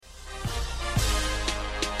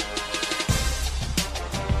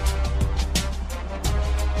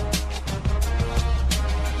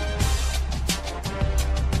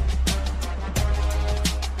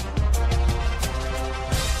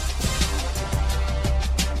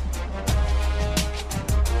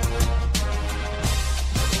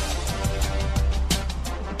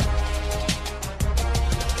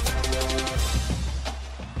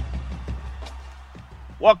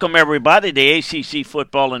Welcome, everybody, to ACC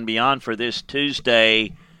Football and Beyond for this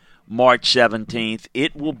Tuesday, March 17th.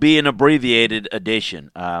 It will be an abbreviated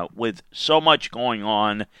edition with so much going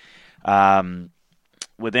on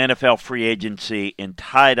with NFL free agency, and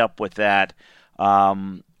tied up with that,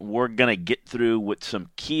 we're going to get through with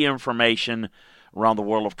some key information around the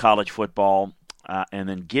world of college football and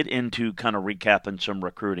then get into kind of recapping some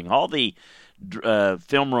recruiting. All the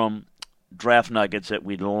film room draft nuggets that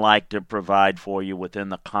we'd like to provide for you within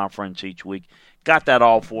the conference each week. Got that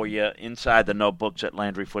all for you inside the notebooks at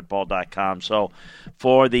LandryFootball.com. So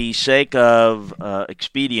for the sake of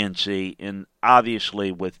expediency, and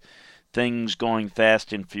obviously with things going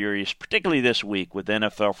fast and furious, particularly this week with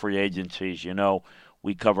NFL free agencies, you know,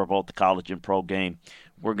 we cover both the college and pro game.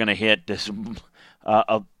 We're going to hit this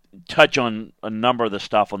touch on a number of the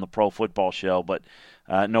stuff on the Pro Football Show, but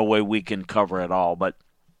no way we can cover it all. But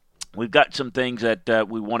we've got some things that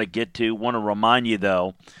we want to get to. Want to remind you,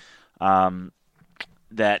 though,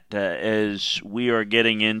 that as we are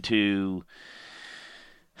getting into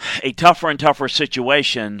a tougher and tougher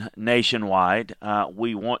situation nationwide,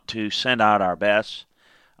 we want to send out our best,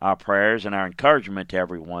 our prayers, and our encouragement to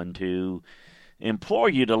everyone to implore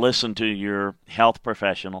you to listen to your health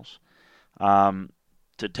professionals,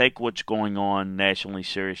 to take what's going on nationally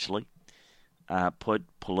seriously, put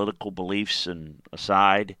political beliefs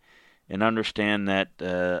aside, and understand that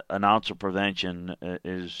an ounce of prevention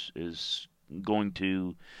is going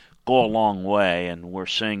to go a long way, and we're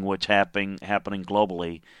seeing what's happening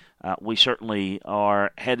globally. We certainly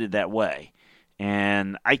are headed that way.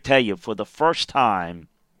 And I tell you, for the first time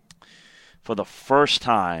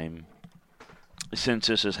since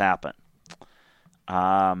this has happened,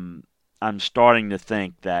 I'm starting to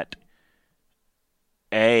think that,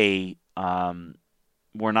 we're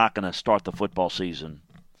not going to start the football season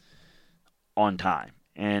on time.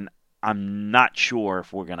 And I'm not sure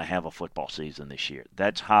if we're going to have a football season this year.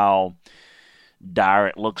 That's how dire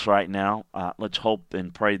it looks right now. Let's hope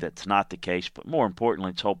and pray that's not the case. But more importantly,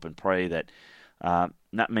 let's hope and pray that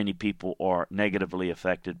not many people are negatively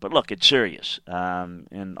affected. But look, it's serious.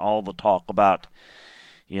 And all the talk about,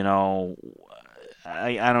 you know,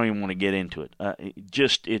 I don't even want to get into it.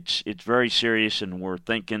 It's very serious, and we're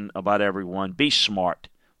thinking about everyone. Be smart,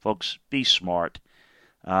 folks. Be smart.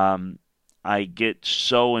 I get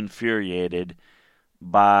so infuriated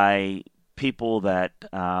by people that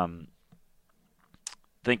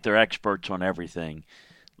think they're experts on everything.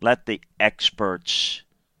 Let the experts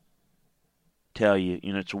tell you.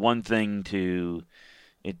 You know, it's one thing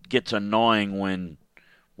it gets annoying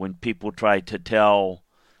when people try to tell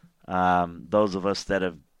those of us that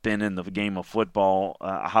have been in the game of football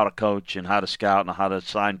how to coach and how to scout and how to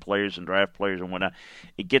sign players and draft players and whatnot.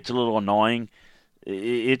 It gets a little annoying.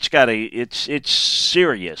 It's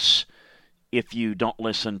serious if you don't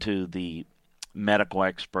listen to the medical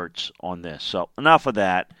experts on this. So enough of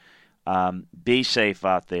that. Be safe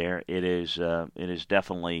out there. It is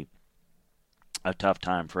definitely a tough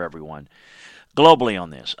time for everyone globally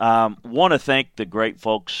on this. Want to thank the great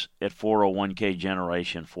folks at 401k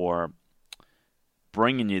Generation for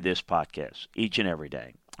bringing you this podcast each and every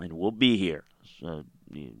day, and we'll be here. So,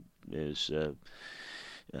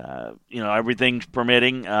 everything's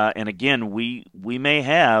permitting, and again, we may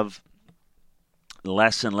have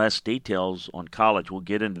less and less details on college. We'll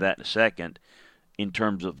get into that in a second in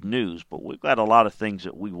terms of news, but we've got a lot of things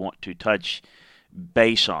that we want to touch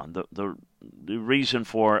base on. The reason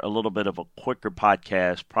for a little bit of a quicker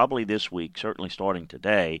podcast, probably this week, certainly starting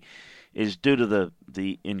today, is due to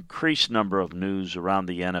the increased number of news around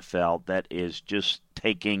the NFL that is just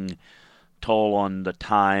taking toll on the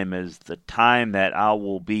time, as the time that I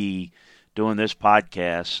will be doing this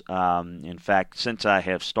podcast. In fact, since I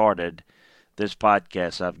have started this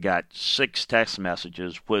podcast, I've got 6 text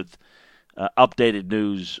messages with updated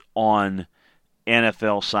news on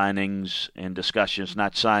NFL signings and discussions,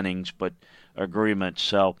 not signings, but agreements.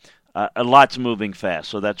 So a lot's moving fast.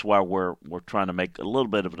 So that's why we're trying to make a little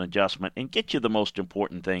bit of an adjustment and get you the most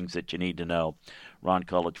important things that you need to know around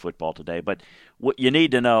college football today. But what you need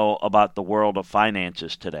to know about the world of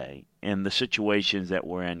finances today and the situations that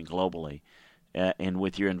we're in globally and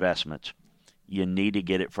with your investments, you need to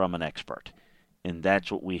get it from an expert. And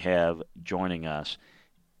that's what we have joining us,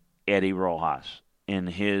 Eddie Rojas, and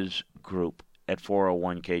his group at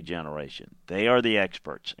 401k Generation. They are the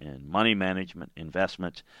experts in money management,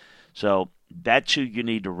 investments. So that's who you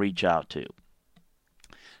need to reach out to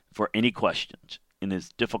for any questions in this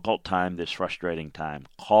difficult time, this frustrating time.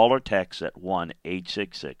 Call or text at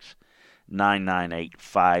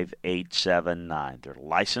 1-866-998-5879. They're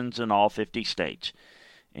licensed in all 50 states,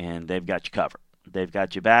 and they've got you covered. They've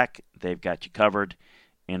got you back. They've got you covered.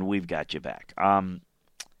 and we've got you back.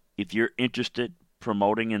 If you're interested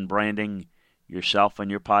promoting and branding yourself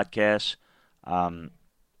and your podcast,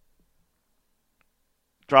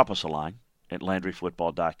 drop us a line at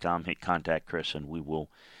LandryFootball.com. Hit contact Chris, and we will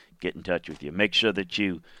get in touch with you. Make sure that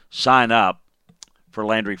you sign up for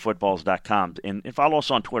LandryFootballs.com and follow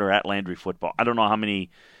us on Twitter at LandryFootball. I don't know how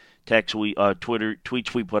many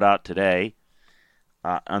tweets we put out today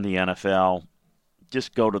on the NFL.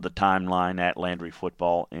 Just go to the timeline at Landry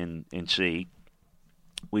Football and see.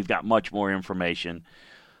 We've got much more information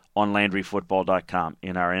on LandryFootball.com.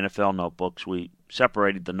 In our NFL notebooks, we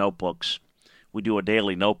separated the notebooks. We do a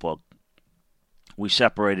daily notebook. We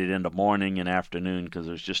separate it into morning and afternoon because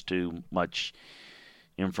there's just too much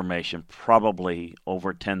information. Probably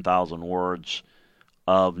over 10,000 words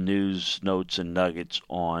of news, notes, and nuggets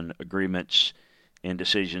on agreements and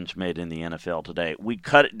decisions made in the NFL today. We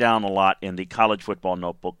cut it down a lot in the college football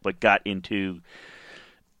notebook, but got into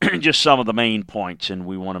just some of the main points, and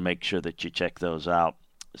we want to make sure that you check those out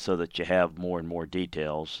so that you have more and more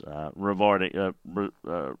details around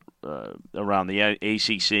the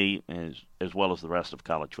ACC as well as the rest of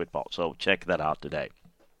college football. So check that out today.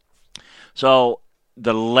 So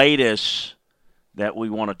the latest that we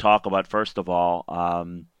want to talk about, first of all,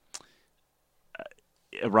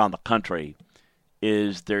 around the country,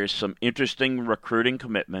 is there's some interesting recruiting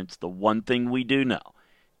commitments. The one thing we do know,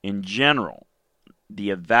 in general,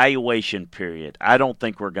 the evaluation period, I don't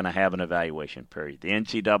think we're going to have an evaluation period. The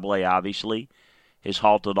NCAA obviously has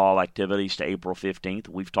halted all activities to April 15th.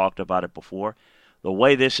 We've talked about it before. The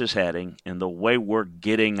way this is heading and the way we're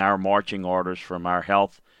getting our marching orders from our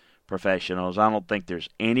health professionals, I don't think there's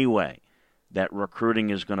any way that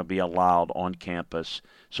recruiting is going to be allowed on campus.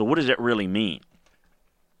 So what does it really mean?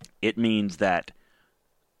 It means that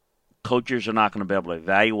coaches are not going to be able to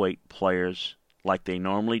evaluate players like they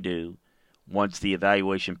normally do once the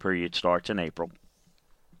evaluation period starts in April.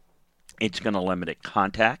 It's going to limit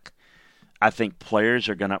contact. I think players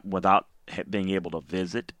are going to, without being able to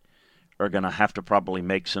visit, are going to have to probably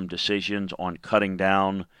make some decisions on cutting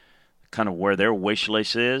down kind of where their wish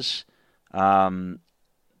list is.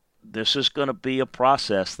 This is going to be a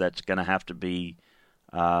process that's going to have to be,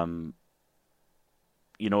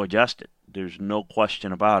 adjusted. There's no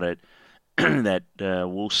question about it that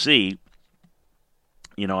we'll see.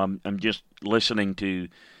 I'm just listening to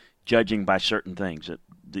judging by certain things.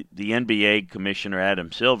 The NBA commissioner,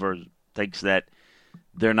 Adam Silver, thinks that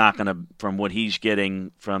they're not going to, from what he's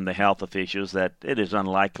getting from the health officials, that it is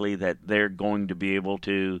unlikely that they're going to be able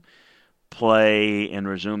to play and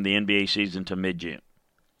resume the NBA season to mid-June.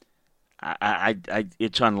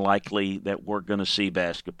 It's unlikely that we're going to see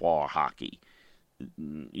basketball or hockey.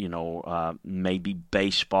 Maybe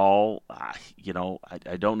baseball. I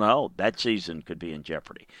don't know. That season could be in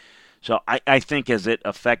jeopardy. So I think as it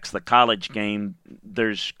affects the college game,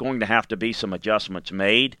 there's going to have to be some adjustments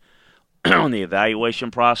made on the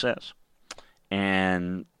evaluation process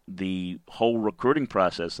and the whole recruiting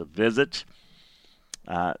process of visits.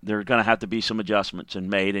 There are going to have to be some adjustments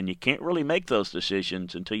made, and you can't really make those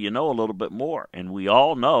decisions until you know a little bit more. And we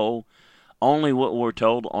all know only what we're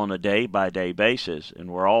told on a day-by-day basis, and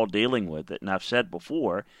we're all dealing with it. And I've said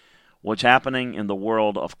before, what's happening in the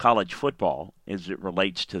world of college football as it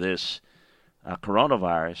relates to this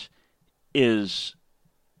coronavirus is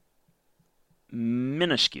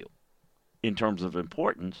minuscule in terms of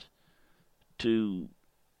importance to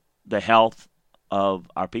the health of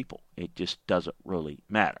our people. It just doesn't really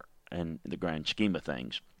matter in the grand scheme of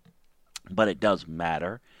things. But it does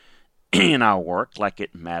matter in our work, like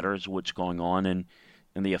it matters what's going on and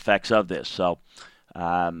the effects of this. So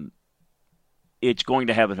it's going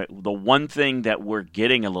to have the one thing that we're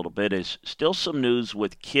getting a little bit is still some news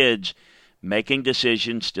with kids making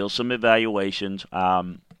decisions, still some evaluations,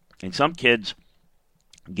 and some kids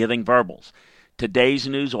giving verbals. Today's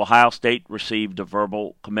news, Ohio State received a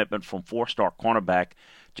verbal commitment from four-star cornerback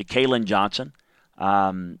Ja'Kalen Johnson.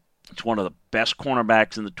 It's one of the best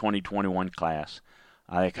cornerbacks in the 2021 class.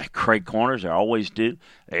 They got great corners. They always do.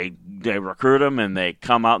 They recruit them, and they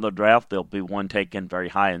come out in the draft. There'll be one taken very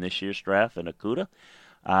high in this year's draft in Okudah.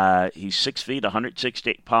 He's 6 feet,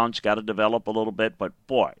 168 pounds. Got to develop a little bit, but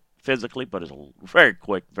boy, physically, but is very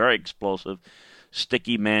quick, very explosive,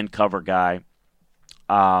 sticky man cover guy.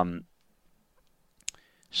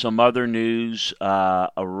 Some other news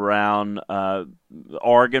around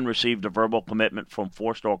Oregon received a verbal commitment from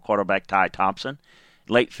four-star quarterback Ty Thompson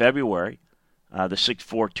late February. The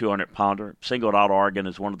 6'4", 200-pounder, singled out Oregon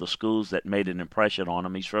as one of the schools that made an impression on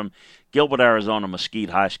him. He's from Gilbert, Arizona, Mesquite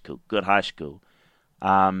High School, good high school.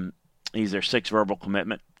 He's their sixth verbal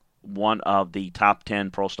commitment, one of the top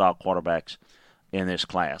 10 pro-style quarterbacks in this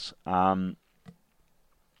class.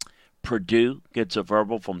 Purdue gets a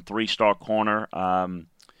verbal from three-star corner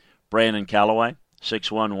Brandon Callaway,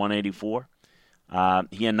 6'1", 184.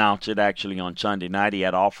 He announced it actually on Sunday night. He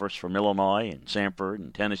had offers from Illinois and Samford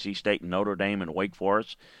and Tennessee State and Notre Dame and Wake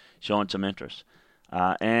Forest showing some interest.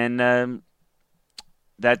 And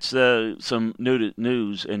that's some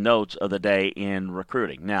news and notes of the day in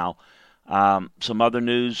recruiting. Now, some other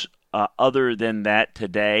news other than that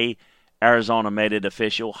today, Arizona made it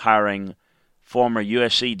official, hiring former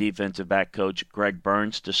USC defensive back coach Greg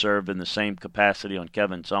Burns to serve in the same capacity on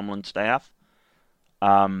Kevin Sumlin's staff.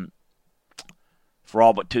 For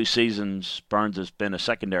all but 2 seasons, Burns has been a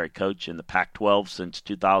secondary coach in the Pac-12 since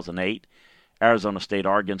 2008. Arizona State,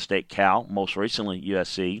 Oregon State, Cal, most recently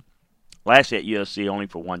USC. Last at USC only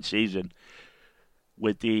for 1 season,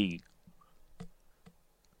 with the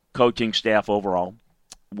coaching staff overall,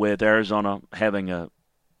 with Arizona having a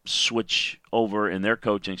switch over in their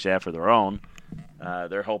coaching staff of their own.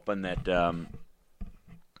 They're hoping that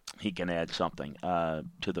he can add something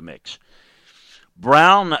to the mix.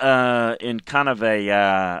 Brown, in kind of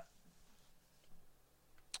a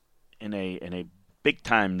in a big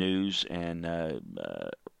time news, and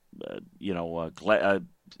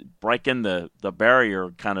breaking the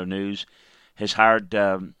barrier kind of news, has hired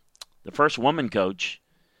the first woman coach,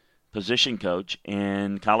 position coach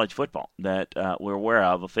in college football that we're aware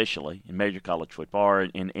of officially in major college football or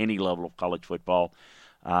in any level of college football,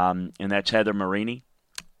 and that's Heather Marini.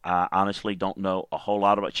 Honestly, don't know a whole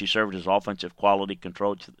lot about it. She served as offensive quality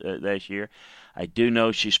control this year. I do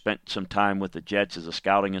know she spent some time with the Jets as a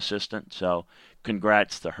scouting assistant, so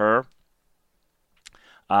congrats to her.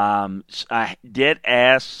 I did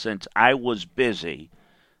ask, since I was busy,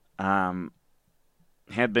 have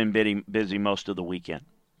been busy most of the weekend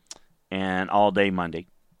and all day Monday,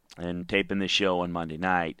 and taping this show on Monday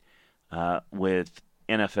night with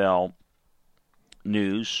NFL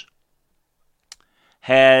news.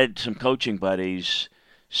 Had some coaching buddies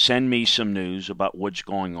send me some news about what's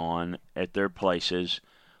going on at their places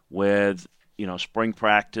with, spring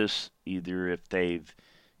practice, either if they've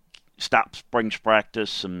stopped spring practice,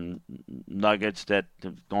 some nuggets that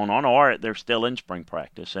have gone on, or they're still in spring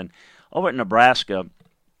practice. And over at Nebraska,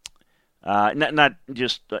 not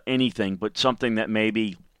just anything, but something that may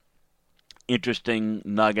be interesting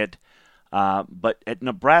nugget. But at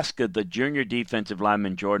Nebraska, the junior defensive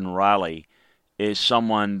lineman Jordan Riley is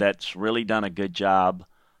someone that's really done a good job.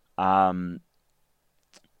 Obviously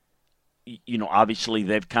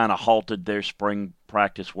they've kind of halted their spring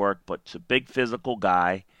practice work, but it's a big physical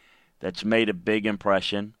guy that's made a big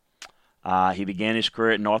impression. He began his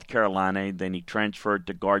career at North Carolina, then he transferred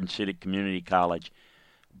to Garden City Community College.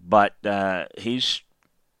 But he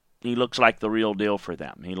looks like the real deal for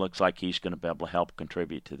them. He looks like he's going to be able to help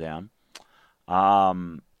contribute to them.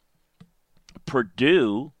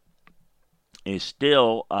 Purdue is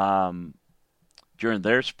still, during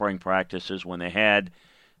their spring practices, when they had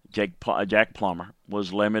Jack Plummer,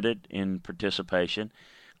 was limited in participation.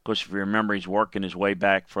 Of course, if you remember, he's working his way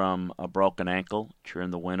back from a broken ankle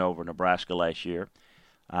during the win over Nebraska last year.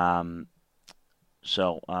 So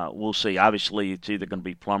we'll see. Obviously, it's either going to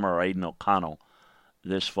be Plummer or Aiden O'Connell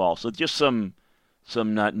this fall. So just some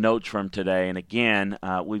notes from today. And again,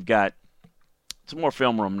 we've got some more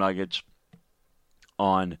film room nuggets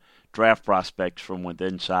on draft prospects from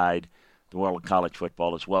within inside the world of college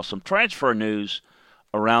football as well. Some transfer news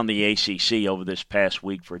around the ACC over this past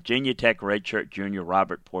week. Virginia Tech redshirt junior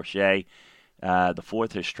Robert Porcher, the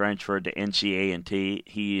fourth, has transferred to NCA&T.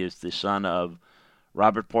 He is the son of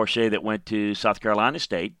Robert Porcher that went to South Carolina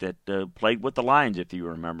State, that played with the Lions, if you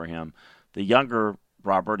remember him. The younger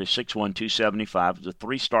Robert is 6'1", 275. It was a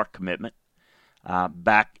 3-star commitment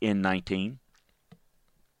back in 19.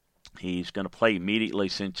 He's going to play immediately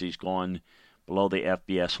since he's gone below the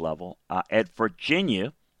FBS level. At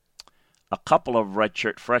Virginia, a couple of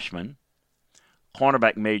redshirt freshmen.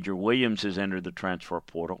 Cornerback Major Williams has entered the transfer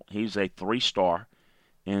portal. He's a 3-star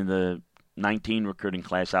in the 19 recruiting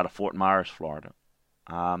class out of Fort Myers, Florida.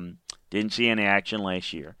 Didn't see any action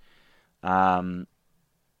last year. Was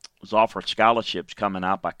offered scholarships coming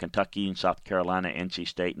out by Kentucky and South Carolina, NC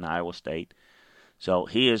State, and Iowa State. So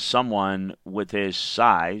he is someone with his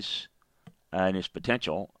size and his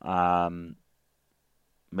potential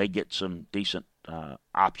may get some decent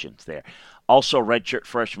options there. Also, redshirt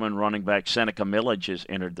freshman running back Seneca Millage has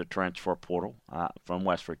entered the transfer portal from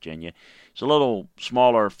West Virginia. He's a little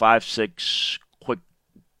smaller, 5'6",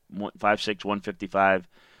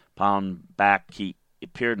 155-pound back. He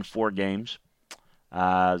appeared in 4 games. He's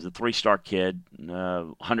a 3-star kid,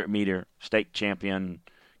 100-meter state champion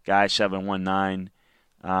guy, 7'19".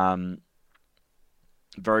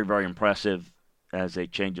 Very, very impressive as a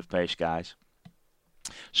change of pace guys.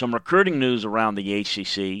 Some recruiting news around the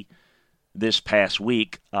ACC this past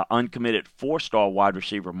week. Uncommitted four-star wide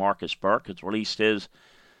receiver Marcus Burke has released his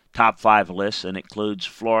top 5 list, and includes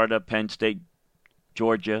Florida, Penn State,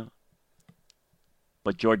 Georgia,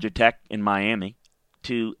 but Georgia Tech and Miami.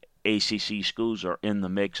 2 ACC schools are in the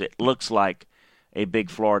mix. It looks like a big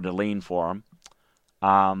Florida lean for him.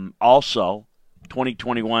 Also,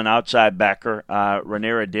 2021 outside backer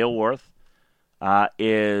Rhaenyra Dilworth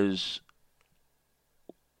is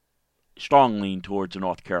strong lean towards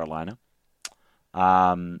North Carolina.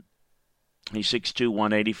 He's 6'2",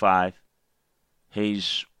 185.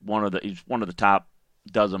 He's one of the top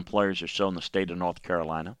dozen players or so in the state of North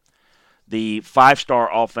Carolina. The 5-star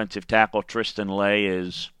offensive tackle Tristan Lay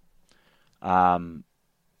is 6'5",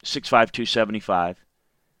 275,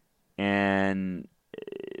 and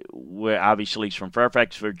obviously he's from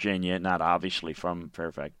Fairfax, Virginia. Not obviously from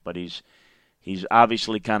Fairfax, but he's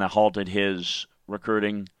obviously kind of halted his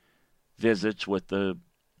recruiting visits with the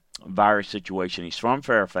virus situation. He's from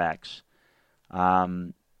Fairfax,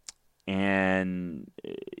 and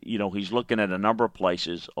he's looking at a number of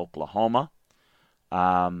places. Oklahoma,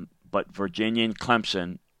 but Virginia and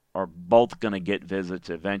Clemson are both going to get visits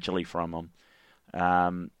eventually from him.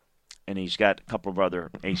 And he's got a couple of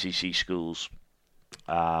other ACC schools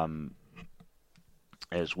as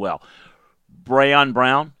well. Brayon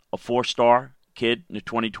Brown, a 4-star kid in the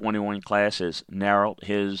 2021 class, has narrowed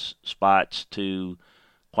his spots to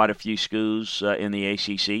quite a few schools in the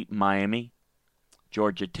ACC. Miami,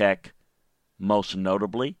 Georgia Tech, most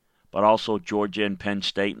notably, but also Georgia and Penn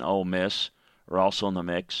State and Ole Miss are also in the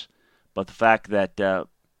mix. But the fact that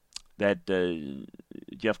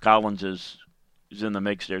Jeff Collins is in the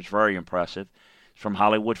mix there is very impressive. He's from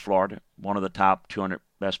Hollywood, Florida, one of the top 200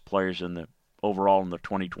 best players overall in the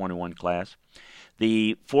 2021 class.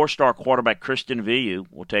 The 4-star quarterback Christian Viu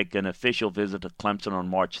will take an official visit to Clemson on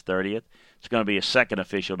March 30th. It's going to be a second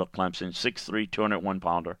official to Clemson, 6'3",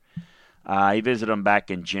 201-pounder. He visited him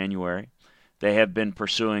back in January. They have been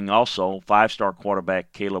pursuing also 5-star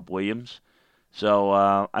quarterback Caleb Williams. So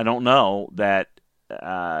I don't know that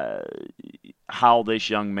how this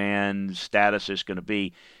young man's status is going to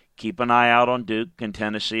be. Keep an eye out on Duke and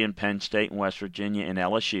Tennessee and Penn State and West Virginia and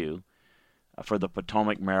LSU for the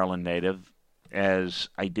Potomac, Maryland native, as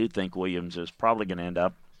I do think Williams is probably going to end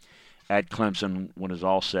up at Clemson when it's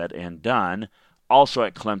all said and done. Also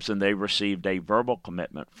at Clemson, they received a verbal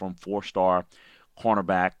commitment from 4-star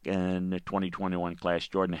cornerback in the 2021 class,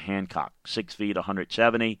 Jordan Hancock, 6 feet,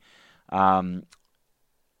 170.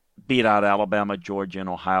 Beat out Alabama, Georgia, and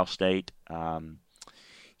Ohio State.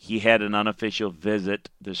 He had an unofficial visit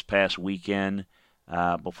this past weekend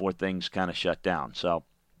before things kind of shut down. So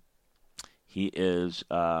he is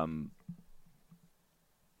a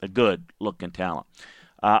good-looking talent.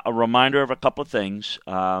 A reminder of a couple of things.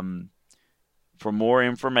 For more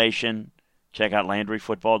information, check out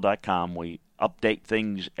LandryFootball.com. We update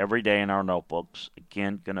things every day in our notebooks.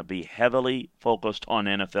 Again, going to be heavily focused on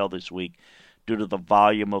NFL this week due to the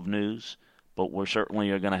volume of news, but we're certainly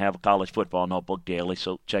going to have a college football notebook daily,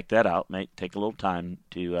 so check that out. It may take a little time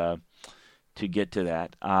to get to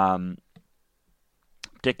that.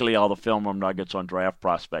 Particularly all the film room nuggets on draft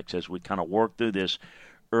prospects as we kind of work through this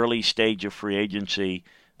early stage of free agency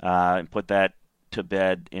and put that to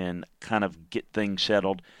bed and kind of get things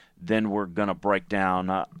settled. Then we're going to break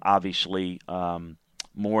down, obviously,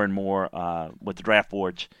 more and more with the draft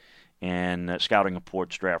boards and scouting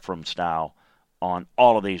reports, draft room style, on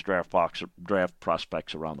all of these draft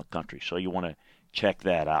prospects around the country. So you want to check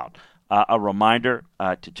that out. A reminder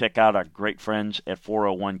to check out our great friends at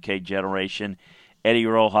 401k Generation. Eddie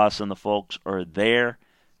Rojas and the folks are there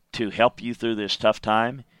to help you through this tough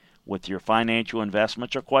time with your financial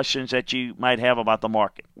investments or questions that you might have about the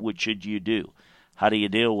market. What should you do? How do you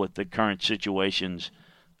deal with the current situations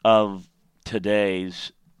of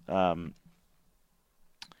today's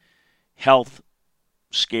health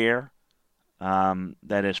scare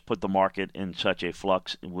that has put the market in such a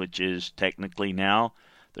flux, which is technically now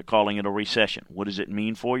they're calling it a recession. What does it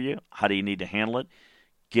mean for you? How do you need to handle it?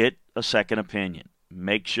 Get a second opinion.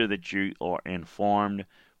 Make sure that you are informed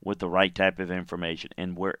with the right type of information.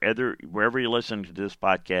 And wherever you're listening to this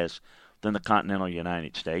podcast within the continental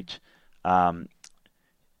United States,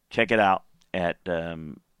 check it out at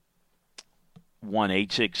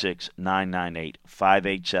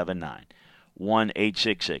 1-866-998-5879.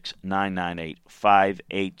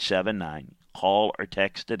 1-866-998-5879. Call or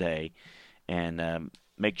text today and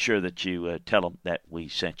make sure that you tell them that we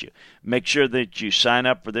sent you. Make sure that you sign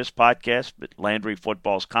up for this podcast, but Landry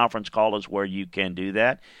Football's conference call is where you can do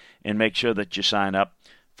that. And make sure that you sign up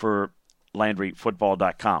for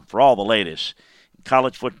LandryFootball.com for all the latest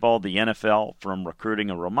college football, the NFL, from recruiting.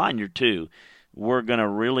 A reminder, too, we're going to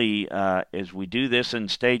really, as we do this in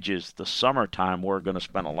stages, the summertime, we're going to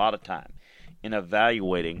spend a lot of time in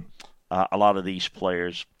evaluating a lot of these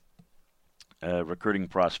players, recruiting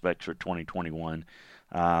prospects for 2021.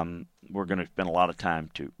 We're going to spend a lot of time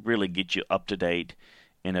to really get you up to date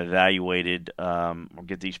and evaluated, or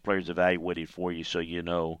get these players evaluated for you so you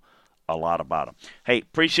know a lot about them. Hey,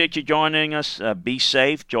 appreciate you joining us. Be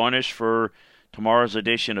safe. Join us for tomorrow's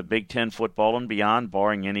edition of Big Ten Football and Beyond,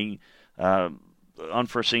 barring any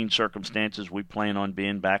unforeseen circumstances. We plan on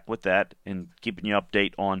being back with that and keeping you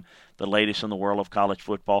update on the latest in the world of college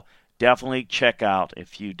football. Definitely check out,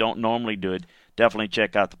 if you don't normally do it, definitely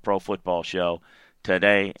check out the Pro Football Show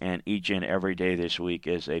today and each and every day this week,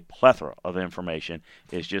 as a plethora of information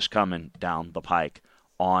is just coming down the pike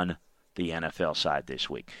on the NFL side this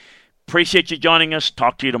week. Appreciate you joining us.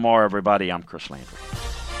 Talk to you tomorrow, everybody. I'm Chris Landry.